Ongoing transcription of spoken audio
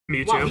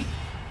Mewtwo. Wow,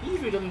 he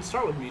usually doesn't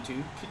start with Mewtwo.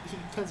 He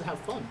tends to have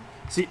fun.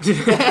 See,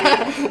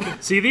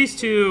 see, these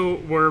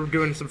two were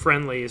doing some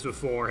friendlies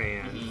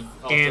beforehand,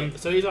 and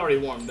so he's already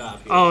warmed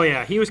up. Oh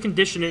yeah, he was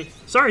conditioning.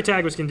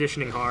 SorryTag was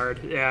conditioning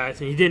hard. Yeah,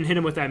 he didn't hit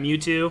him with that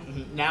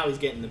Mewtwo. Now he's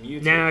getting the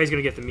Mewtwo. Now he's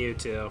gonna get the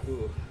Mewtwo.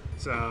 Ooh.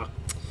 So,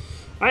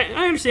 I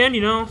understand.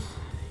 You know,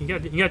 you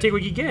gotta take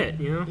what you get.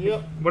 You know,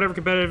 yep. Whatever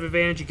competitive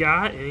advantage you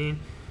got. I mean,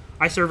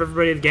 I serve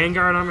everybody the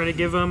Gengar, and I'm gonna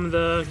give them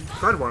the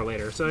Gardevoir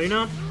later. So you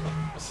know,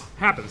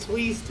 happens.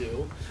 Please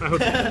do.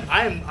 Okay.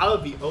 I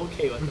would be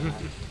okay with that.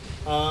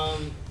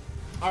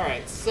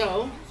 Alright,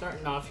 so,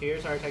 starting off here,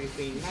 SorryTag is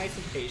being nice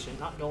and patient,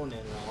 not going in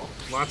at all.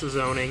 Lots of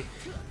zoning.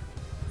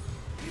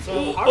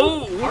 So,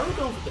 Haru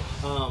going for the,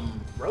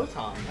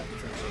 Rotom, that's an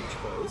interesting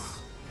choice.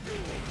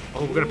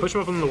 Oh, we're gonna push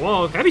him up on the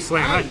wall. Heavy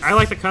slam. Nice. I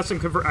like the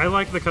custom I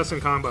like the custom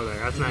combo there.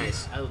 That's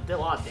nice. I did a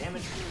lot of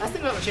damage. That's the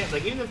thing about Machamp,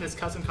 like, even if it's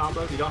custom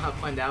combos you don't have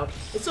planned out,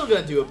 it's still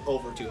gonna do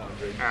over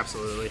 200.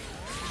 Absolutely.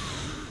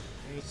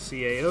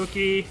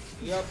 Aoki.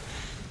 Yep.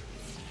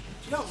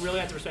 You don't really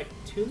have to respect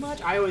too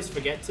much. I always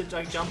forget to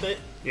like jump it.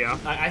 Yeah.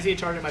 I see a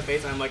charge in my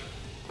face and I'm like,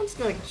 I'm just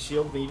gonna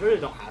shield me. You really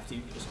don't have to.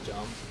 You can just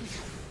jump.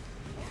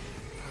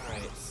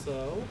 Alright,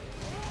 so...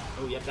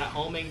 Oh, yep, that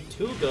homing,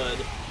 too good.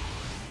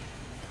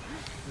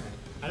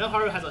 I know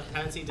Haru has a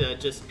tendency to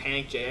just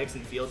panic JX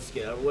and field to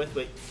get over with,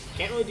 but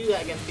can't really do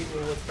that against people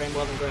with frame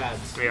 11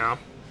 grabs. Yeah.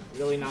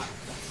 Really not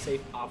a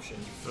safe option.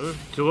 A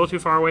little too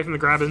far away from the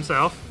grab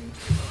himself.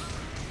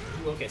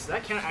 Ooh, okay, so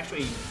that kind of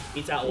actually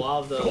beats out a lot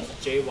of those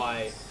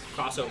JY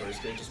crossovers.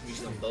 They just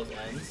reach them both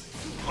ends.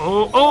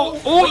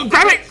 Oh!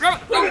 Grab it!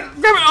 Grab it!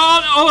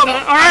 Oh!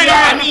 All right.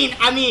 Yeah,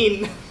 I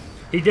mean.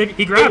 He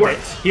grabbed it.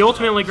 He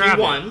ultimately grabbed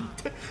it. He won.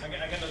 I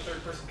got the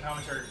third-person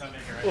commentary coming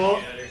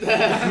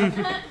right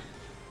now.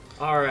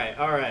 All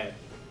right.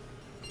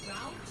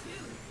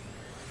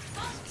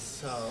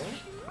 So.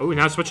 Oh,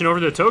 now switching over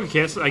to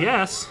Togekiss, I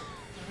guess.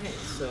 Alright,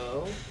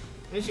 so.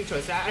 Interesting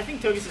choice. I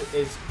think Togekiss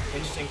is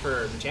interesting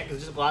for Machamp because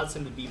it just allows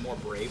him to be more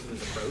brave with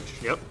his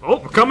approach. Yep. Oh,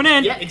 we're coming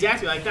in. Yeah,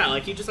 exactly like that.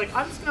 Like, he's just like,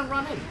 I'm just going to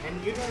run in,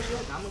 and you're going to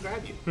shield, I'm going to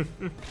grab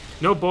you.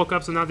 No bulk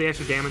up, so not the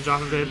extra damage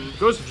off of it.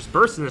 Goes to just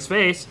burst in his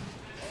face.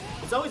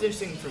 It's always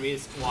interesting for me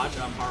to watch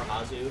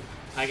Haruhazu,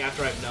 like,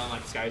 after I've known,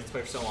 like, this guy's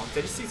played for so long. I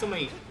just see so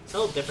many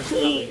subtle differences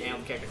about the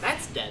animal character.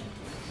 That's dead.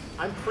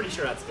 I'm pretty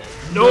sure that's dead.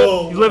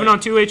 No, he's living on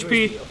 2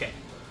 HP. Okay.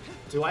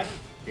 Do I?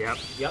 Yep.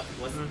 Yep.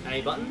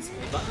 Any buttons?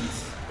 Any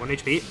buttons? 1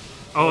 HP.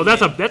 Oh,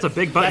 that's a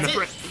big button.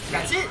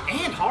 That's it.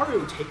 And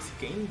Haru takes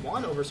game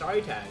 1 over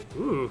SorryTag.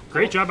 Ooh,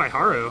 great job by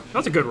Haru. That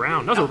was a good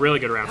round. That was a really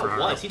good round for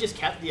Haru. He just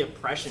kept the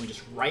oppression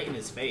just right in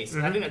his face.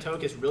 And I think that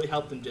Togekiss really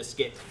helped him just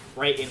get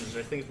right in. There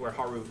are things where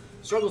Haru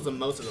struggles the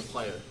most as a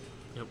player.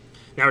 Yep.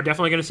 Now we're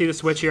definitely going to see the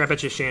switch here. I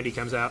bet you Shandy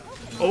comes out.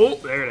 Oh,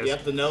 there it is.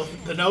 Yep, the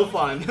no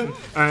fun.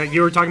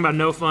 You were talking about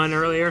no fun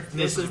earlier.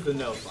 This is the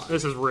no fun.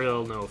 This is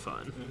real no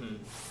fun.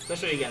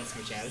 Especially against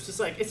Machamp. It's just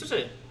like, it's such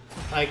a,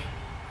 like,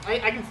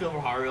 I can feel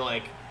for Haru,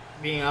 like,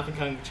 being up and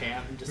coming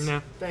Machamp and just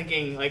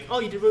thinking, like, oh,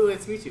 you did really well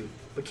against Mewtwo,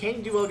 but can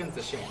you do well against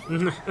the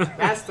Champ?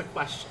 That's the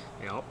question.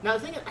 Yep. Now,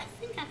 the thing is, I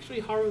think actually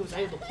Haru was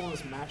able to pull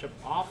this matchup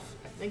off,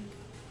 I think,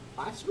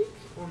 last week?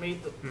 Or maybe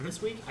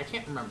this week? I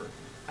can't remember.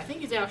 I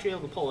think he's actually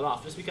able to pull it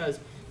off just because,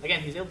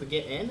 again, he's able to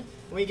get in.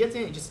 When he gets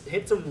in, he just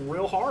hits him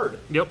real hard.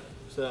 Yep.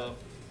 So.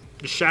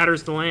 Just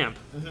shatters the lamp.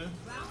 The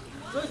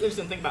really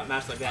interesting thing about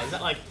matches like that is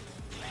that, like,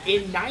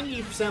 in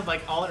 90% of,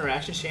 like, all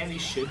interactions, Shandy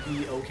should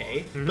be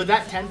okay, but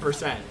that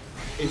 10%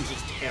 is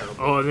just terrible.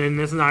 Oh, then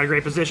this is not a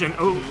great position.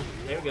 Oh.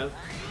 There we go.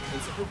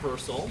 Instant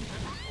reversal.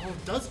 Oh,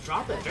 it does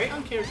drop that. Very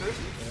uncharacteristic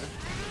there.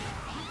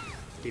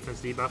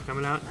 Defense debuff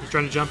coming out. He's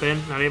trying to jump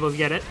in, not able to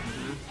get it.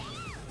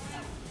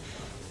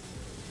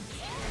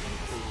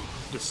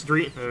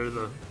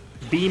 The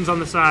beams on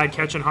the side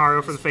catching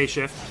Haru for the face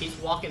shift. He's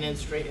walking in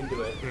straight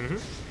into it.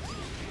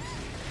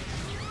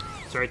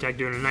 SorryTag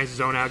doing a nice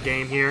zone out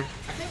game here.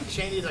 I think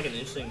Shandy is like an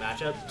interesting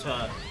matchup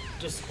to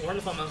just learn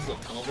the fundamentals of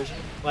tunnel vision.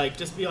 Like,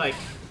 just be like,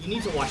 you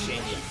need to watch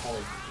Shandy all the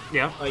time.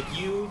 Yeah. Like,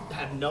 you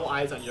have no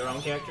eyes on your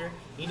own character.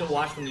 You need to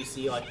watch when you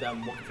see, like,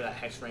 them looking for that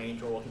hex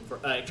range or looking for,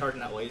 charging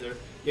that laser.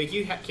 Like,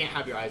 you can't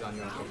have your eyes on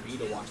your own character. You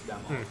need to watch them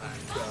all the time.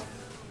 So,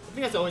 I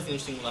think that's always an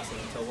interesting lesson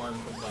to learn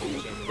from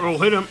playing Shandy. Oh,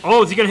 hit him.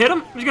 Oh, is he going to hit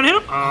him? He's going to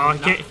hit him? Oh, he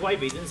Not can't. quite,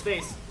 but he's in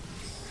space.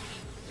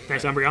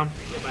 Nice Umbreon.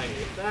 Yep, I agree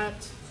with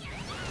that.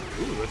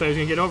 Ooh, I thought he was going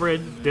to get over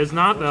it. Does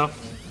not, though.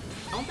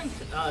 I don't think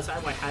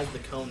Sideway has the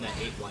cone that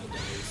 8-Blind does.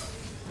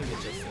 I think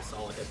it's just a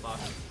solid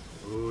hitbox.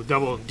 Ooh,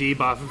 double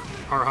debuff.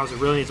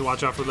 Haruhazu really needs to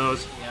watch out for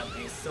those. Yep,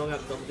 and he's still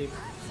got the double debuff.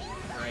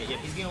 Alright, yep,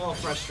 he's getting a little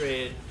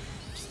frustrated.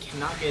 Just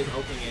cannot get his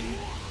opening in.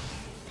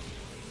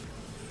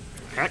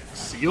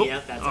 Hex. Yep.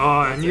 Yep, that's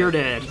and you're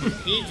dead.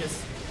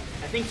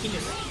 I think he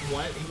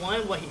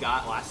wanted what he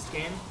got last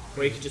game,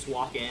 where he could just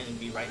walk in and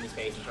be right in his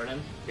face and hurt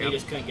him. Yep. He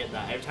just couldn't get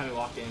that. Every time he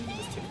walked in, he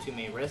just took too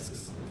many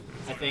risks,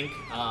 I think.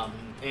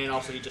 And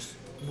also, he just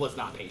was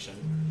not patient.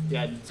 He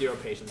had zero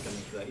patience coming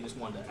into that. He just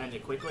wanted to end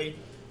it quickly.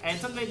 And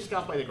sometimes you just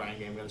gotta play the grind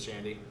game against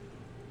Shandy.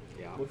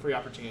 Yeah. Look for the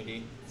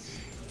opportunity.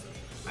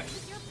 Right.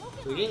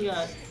 So we're getting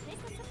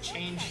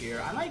change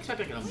here. I might expect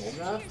like an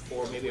Emolga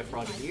or maybe a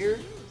Frogadier.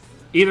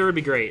 Either would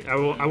be great. I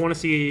want to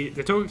see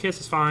the Togekiss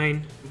is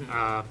fine.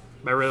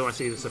 But I really want to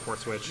see the support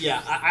switch.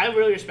 Yeah, I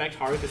really respect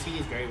Haru because he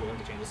is very willing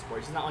to change the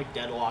support. He's not like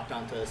dead locked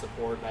onto a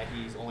support that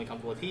he's only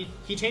comfortable with.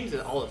 He changes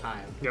it all the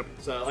time. Yep.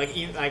 So like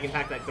even like in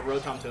fact like the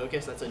Rotom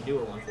Togekiss, that's a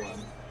newer one for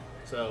him.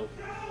 So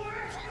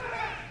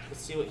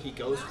let's see what he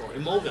goes for.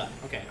 Emolga.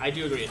 Okay, I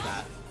do agree with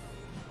that.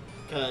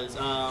 Because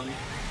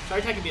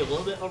SorryTag can be a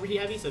little bit overheat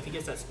heavy, so if he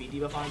gets that speed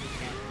debuff on, he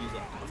can't use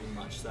it as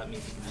much. So that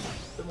means he can be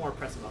a bit more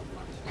aggressive up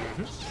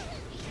front.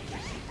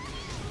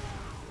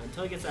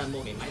 Until he gets that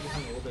Emolga, he might be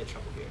having a little bit of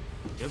trouble here.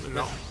 Yep,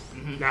 no.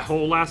 That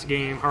whole last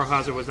game,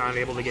 Haruhazu was not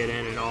able to get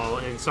in at all,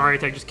 and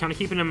SorryTag just kind of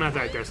keeping him at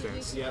that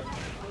distance. Yep.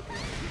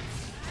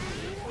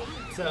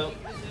 So,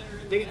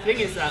 the thing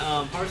is that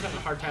Haru's having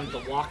a hard time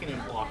with the walking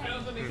and blocking.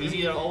 He's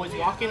either always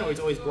walking or he's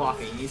always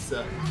blocking. He needs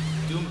to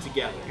do them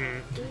together.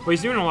 Well,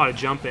 he's doing a lot of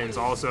jump-ins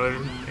also,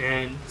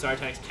 and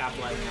SorryTag's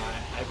capitalizing on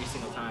it every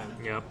single time.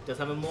 Yep. Does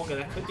have a Emolga.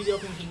 That could be the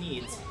opening he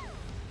needs.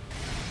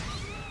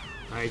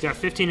 He's got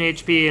 15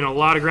 HP and a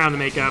lot of ground to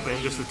make up,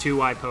 and just a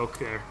 2-wide poke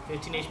there.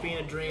 15 HP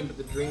in a dream, but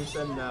the dream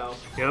said no.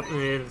 Yep,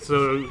 and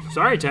so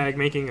SorryTag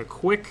making a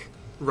quick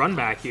run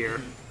back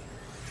here.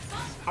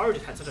 Haru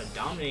just had such a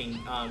dominating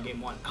game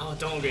one. Oh,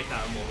 don't agree with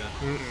that,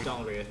 Emolga. Don't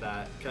agree with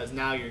that, because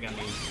now you're going to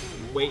be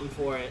waiting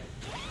for it.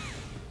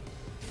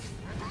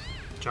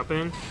 Jump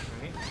in.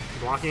 Right.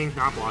 Blocking,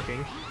 not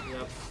blocking.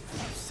 Yep.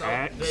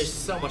 So, there's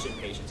so much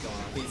impatience going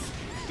on.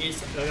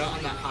 He's got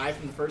on that high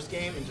from the first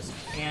game and just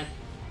can't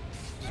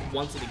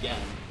once it again.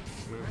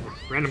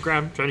 Random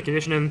grab, trying to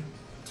condition him.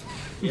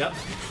 Yep.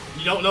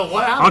 You don't know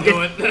what I'm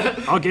doing.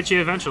 I'll get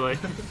you eventually.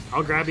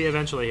 I'll grab you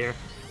eventually here.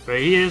 But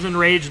he is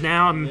enraged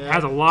now and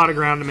has a lot of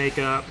ground to make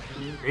up.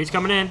 He's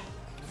coming in.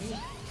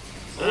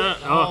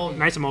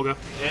 Nice Emolga.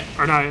 Yeah.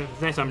 Or no,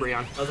 nice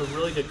Umbreon. That was a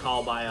really good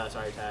call by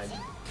SorryTag.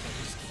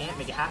 Just can't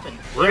make it happen.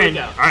 We're in.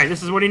 Alright,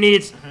 this is what he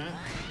needs.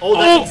 Oh,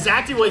 that's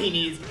exactly what he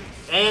needs.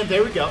 And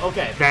there we go.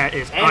 Okay. That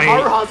is. And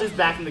Haruhazu's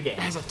back in the game.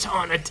 That's a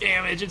ton of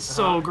damage. It's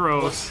so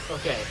gross.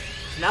 Okay.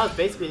 So now it's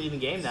basically an even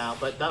game now,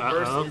 but that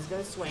burst is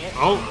gonna swing it.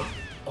 Oh.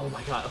 Oh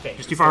my god. Okay.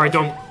 Just too far. I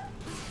don't.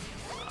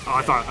 Oh,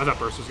 I thought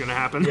burst was gonna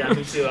happen. Yeah,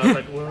 me too. I was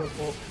like,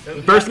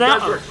 whoa. Burst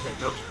now. Okay,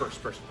 no, burst.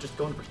 Just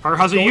go into burst.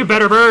 Haruhazu, you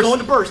better burst. Go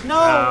into burst.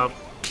 No.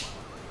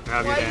 Now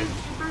you're Why dead. did you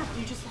burst?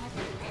 You just had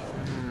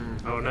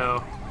to. Oh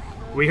no.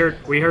 We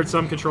heard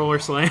some controller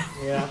slam.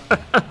 Yeah.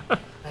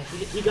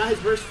 He got his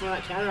burst from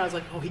that counter. I was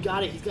like, oh, he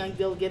got it. He's gonna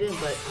be able to get in,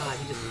 but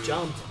he just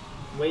jumped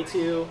way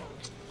too.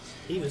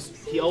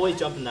 He always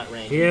jumped in that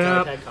range.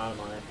 Yeah. SorryTag caught him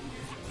on it.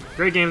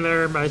 Great game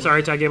there by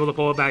SorryTag, able to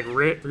pull it back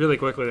really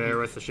quickly there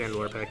with the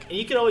Chandelure pick. And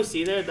you could always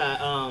see there that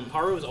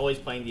Haru was always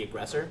playing the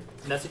aggressor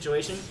in that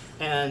situation,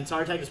 and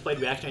SorryTag just played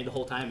reactionary the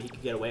whole time. And he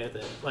could get away with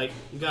it. Like,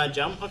 you gotta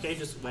jump? Okay,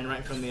 just went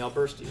right from me. I'll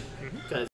burst you. Because